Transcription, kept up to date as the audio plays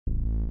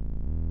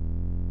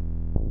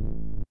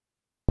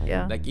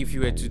yeah. Like if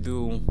you were to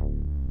do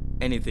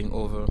anything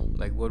over,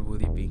 like what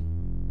would it be?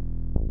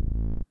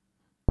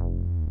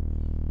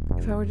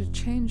 If I were to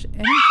change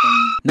anything.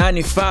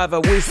 95, I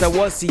wish I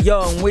was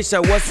young, wish I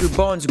was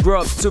reborn to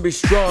grow up to be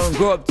strong,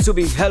 grow up to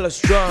be hella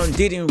strong.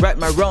 Didn't right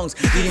my wrongs,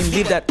 didn't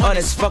live that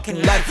honest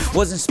fucking life,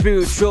 wasn't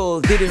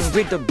spiritual, didn't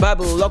read the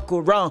Bible, look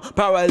around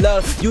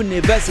parallel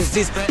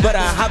universities, but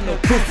I have no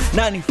proof.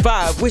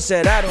 95, wish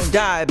that I don't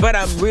die, but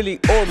I'm really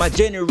old, my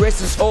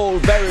generation's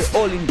old, very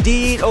old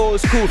indeed,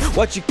 old school.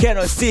 What you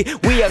cannot see,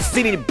 we have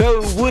seen it, but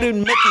we wouldn't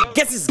make it.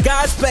 Guess it's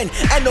God's plan,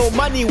 and no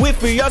money with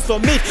free us for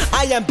me.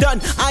 I am done,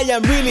 I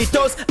am really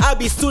toast, I'll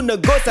be soon a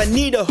ghost, I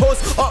need a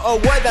host, or a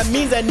word that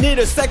means I need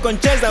a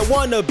second chance. I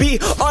wanna be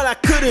all I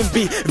couldn't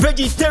be,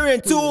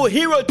 vegetarian too,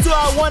 hero too.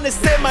 I wanna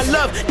say my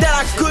love that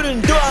I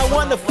couldn't do. I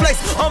wanna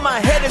flex on my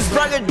head is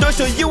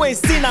braggadocio, you ain't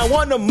seen. I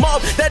want a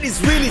mob that is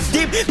really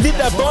deep, live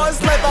that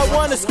boss life. I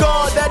want a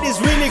scar that is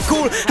really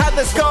cool, have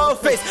the scar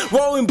face,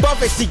 rolling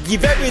buffet. She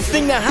give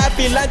everything I have,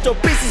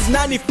 philanthropist is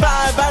 95.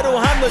 I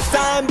don't have no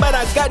time, but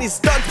I got it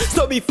stuck,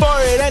 so before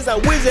it ends I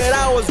wish that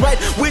I was right,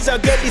 wish I'll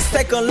get this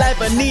second life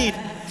I need.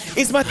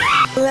 It's my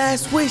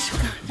last wish.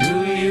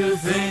 Do you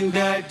think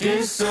that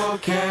this soul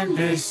can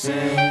be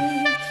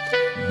saved?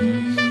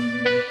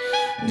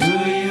 Do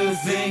you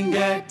think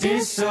that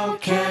this soul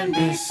can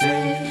be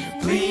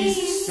saved?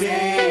 Please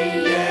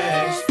say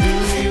yes. Do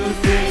you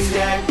think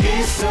that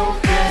this soul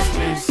can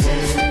be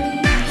saved?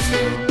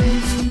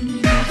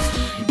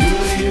 Do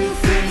you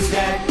think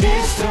that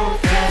this soul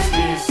can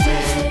be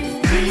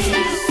saved?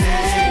 Please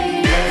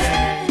say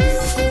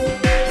yes.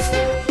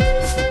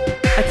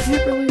 I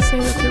can't really say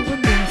that there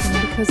would be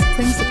anything, because the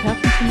things that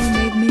happened to me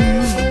made me me,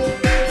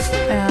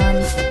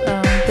 and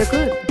they're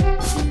good.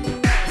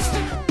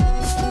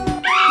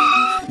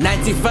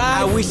 95,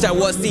 I wish I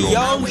was the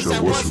young,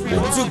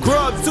 to grow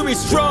up to be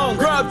strong,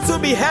 grow up to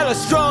be hella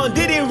strong.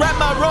 Didn't right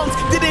my wrongs,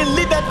 didn't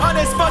live that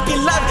honest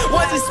fucking life,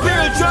 wasn't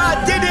spiritual, I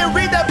didn't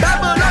read the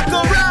Bible, look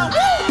around.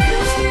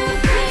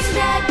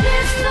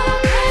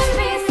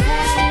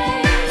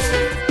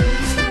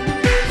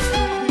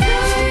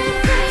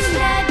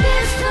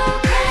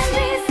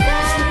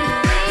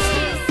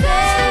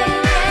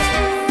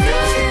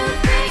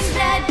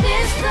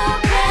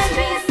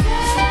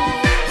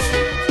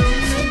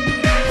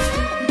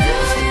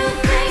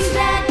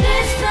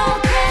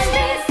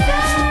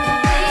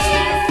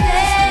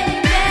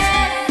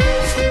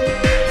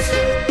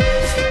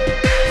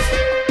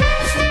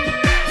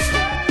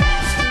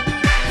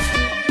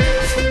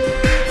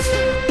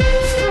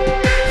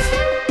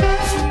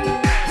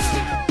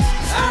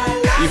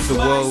 If the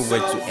world were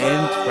to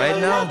end right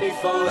now,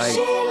 like,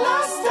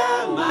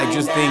 I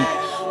just think,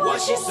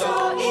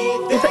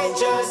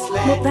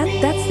 Well,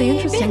 that's the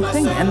interesting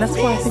thing, and that's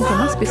why I think there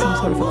must be some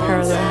sort of a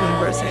parallel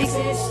universe.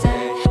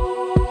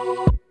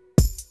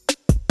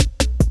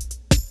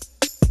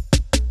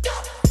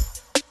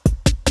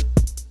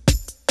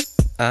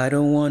 I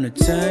don't wanna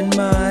turn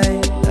my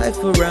life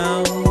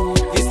around.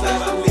 This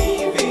life I'm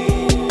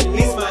living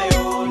is my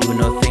own. Do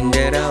not think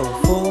that I will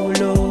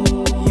follow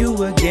you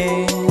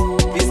again.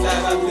 This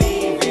life I'm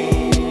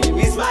living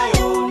is my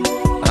own.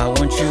 I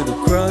want you to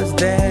cross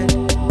that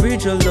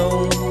bridge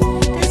alone.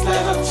 This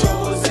life I've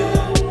chosen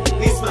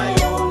is my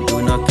own.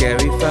 Do not care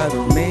if I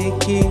don't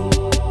make it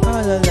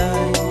all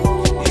alive.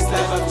 This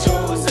life I've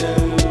chosen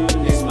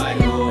is my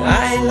own.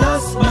 I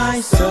lost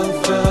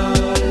myself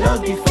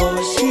long before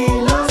she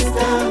lost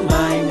her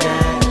mind.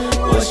 And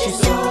what she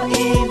saw,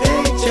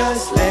 even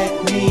just let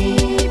me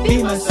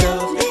be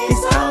myself.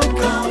 This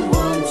outcome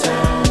one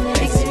time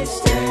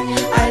existed.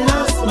 I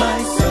lost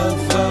myself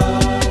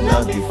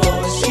long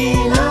before she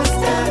lost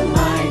her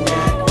mind.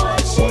 And what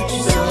she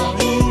saw,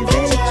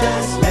 even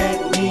just let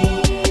me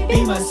be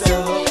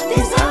myself.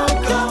 This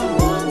outcome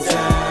one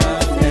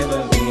time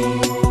never be.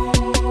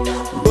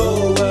 Go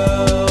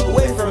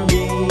away from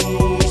me.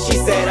 She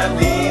said I'm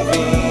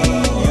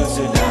leaving you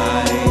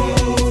tonight.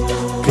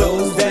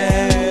 Close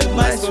them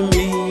eyes for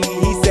me.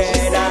 He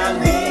said I'm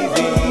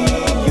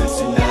leaving you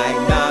tonight.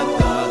 Now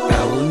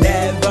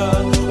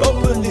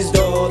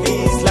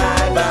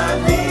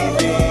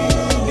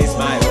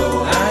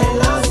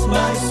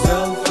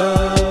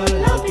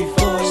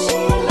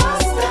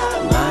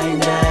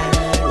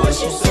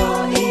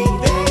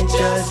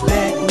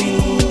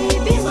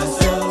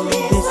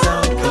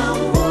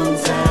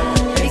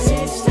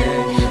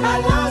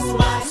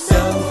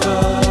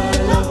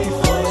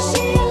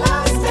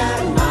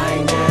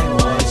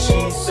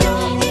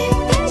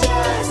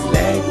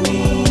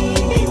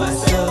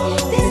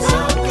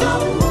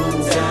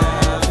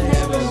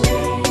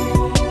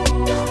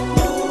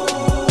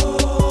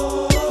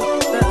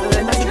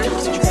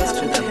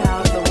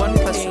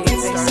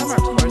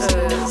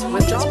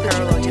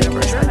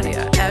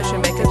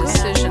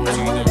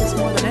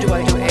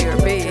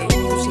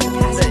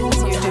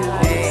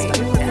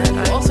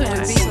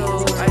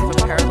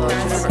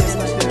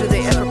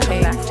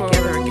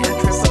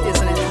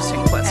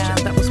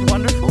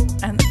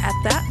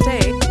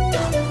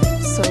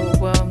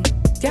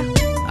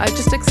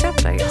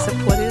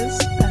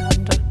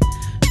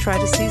try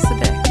to seize the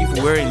day.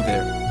 If we're in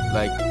there,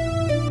 like,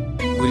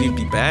 would it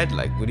be bad?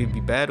 Like, would it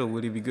be bad or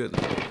would it be good?